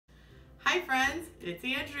Hi friends, it's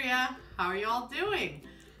Andrea. How are you all doing?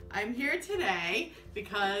 I'm here today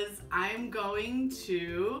because I'm going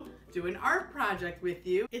to do an art project with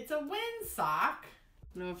you. It's a windsock. I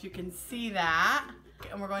don't know if you can see that.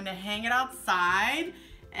 And we're going to hang it outside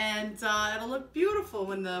and it'll look beautiful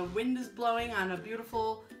when the wind is blowing on a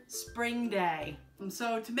beautiful spring day.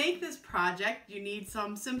 So to make this project, you need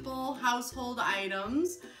some simple household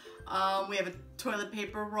items. We have a toilet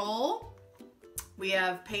paper roll. We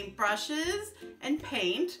have paint brushes and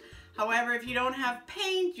paint. However, if you don't have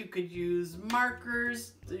paint, you could use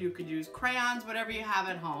markers, you could use crayons, whatever you have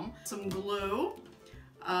at home. Some glue,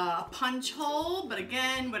 a punch hole, but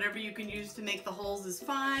again, whatever you can use to make the holes is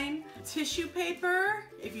fine. Tissue paper.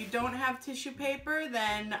 If you don't have tissue paper,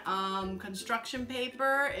 then construction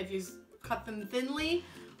paper, if you cut them thinly,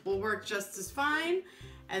 will work just as fine.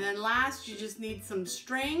 And then last, you just need some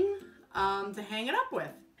string to hang it up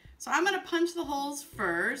with. So I'm going to punch the holes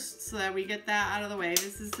first so that we get that out of the way.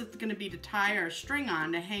 This is going to be to tie our string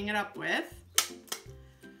on to hang it up with.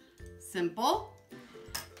 Simple.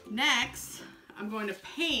 Next, I'm going to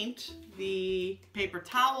paint the paper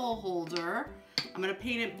towel holder. I'm going to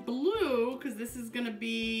paint it blue because this is going to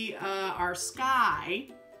be our sky,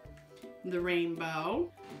 the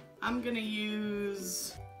rainbow. I'm going to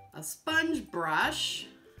use a sponge brush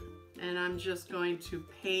and I'm just going to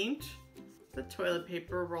paint the toilet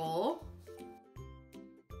paper roll.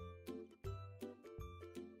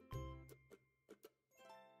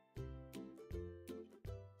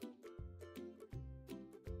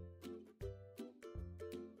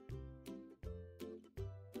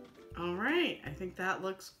 All right, I think that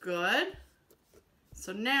looks good.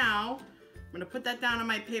 So now I'm gonna put that down on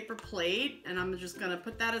my paper plate and I'm just gonna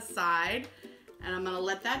put that aside and I'm gonna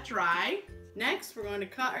let that dry. Next, we're going to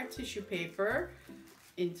cut our tissue paper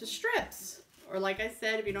into strips. Or like I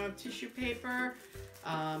said, if you don't have tissue paper,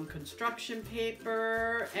 construction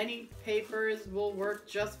paper, any papers will work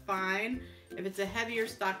just fine. If it's a heavier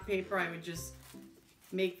stock paper, I would just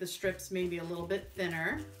make the strips maybe a little bit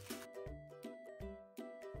thinner.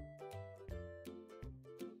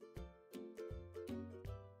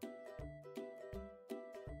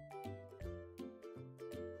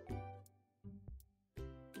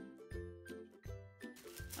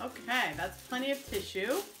 Okay, that's plenty of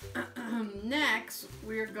tissue. Next,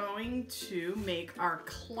 we're going to make our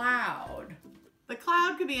cloud. The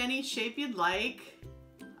cloud could be any shape you'd like.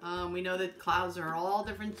 We know that clouds are all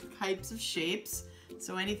different types of shapes,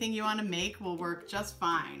 so anything you want to make will work just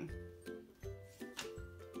fine.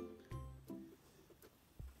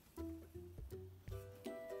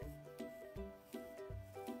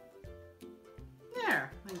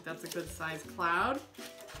 There, I think that's a good size cloud.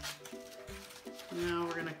 Now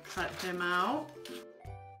we're gonna cut him out.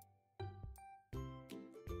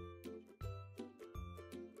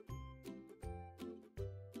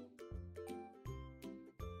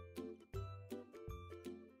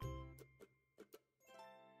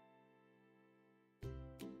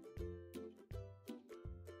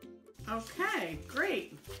 Okay,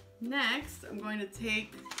 great. Next, I'm going to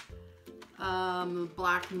take a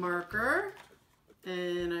black marker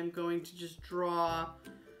and I'm going to just draw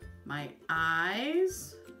my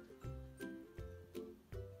eyes.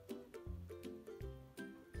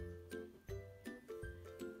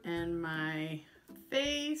 And my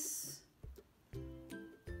face.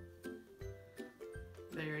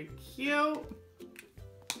 Very cute.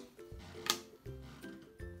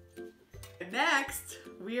 Next,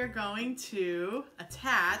 we are going to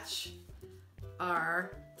attach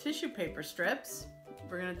our tissue paper strips.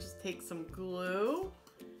 We're gonna just take some glue,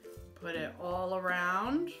 put it all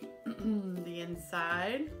around the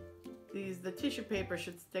inside. The tissue paper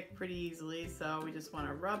should stick pretty easily, so we just want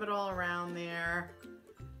to rub it all around there.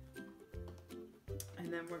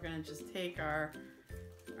 And then we're gonna just take our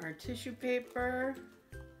tissue paper.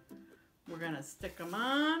 We're gonna stick them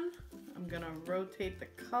on. I'm gonna rotate the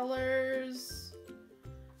colors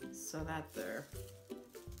so that they're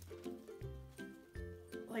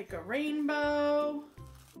like a rainbow.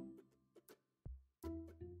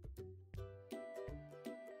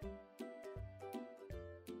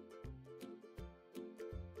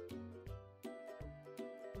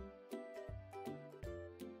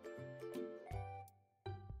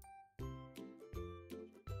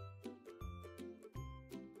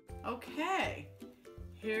 Okay,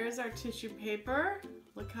 here's our tissue paper.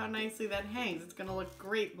 Look how nicely that hangs. It's gonna look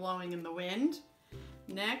great blowing in the wind.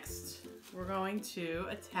 Next, we're going to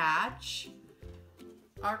attach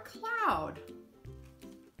our cloud.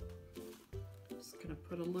 Just gonna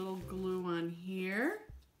put a little glue on here.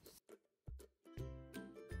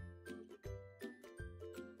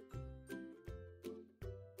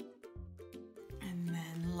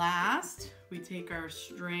 last, we take our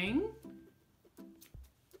string.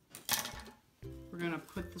 We're gonna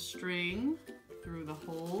put the string through the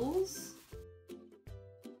holes.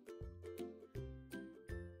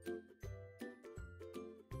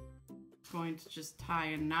 Going to just tie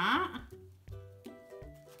a knot.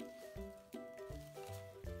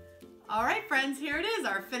 All right, friends, here it is,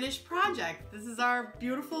 our finished project. This is our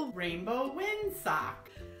beautiful rainbow windsock.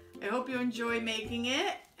 I hope you enjoy making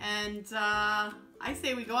it, and I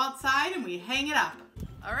say we go outside and we hang it up.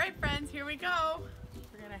 All right, friends, here we go.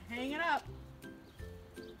 We're gonna hang it up.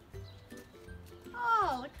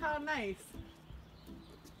 Oh, look how nice.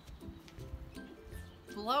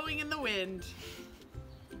 Blowing in the wind.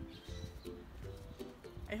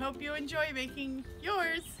 I hope you enjoy making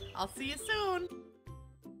yours. I'll see you soon.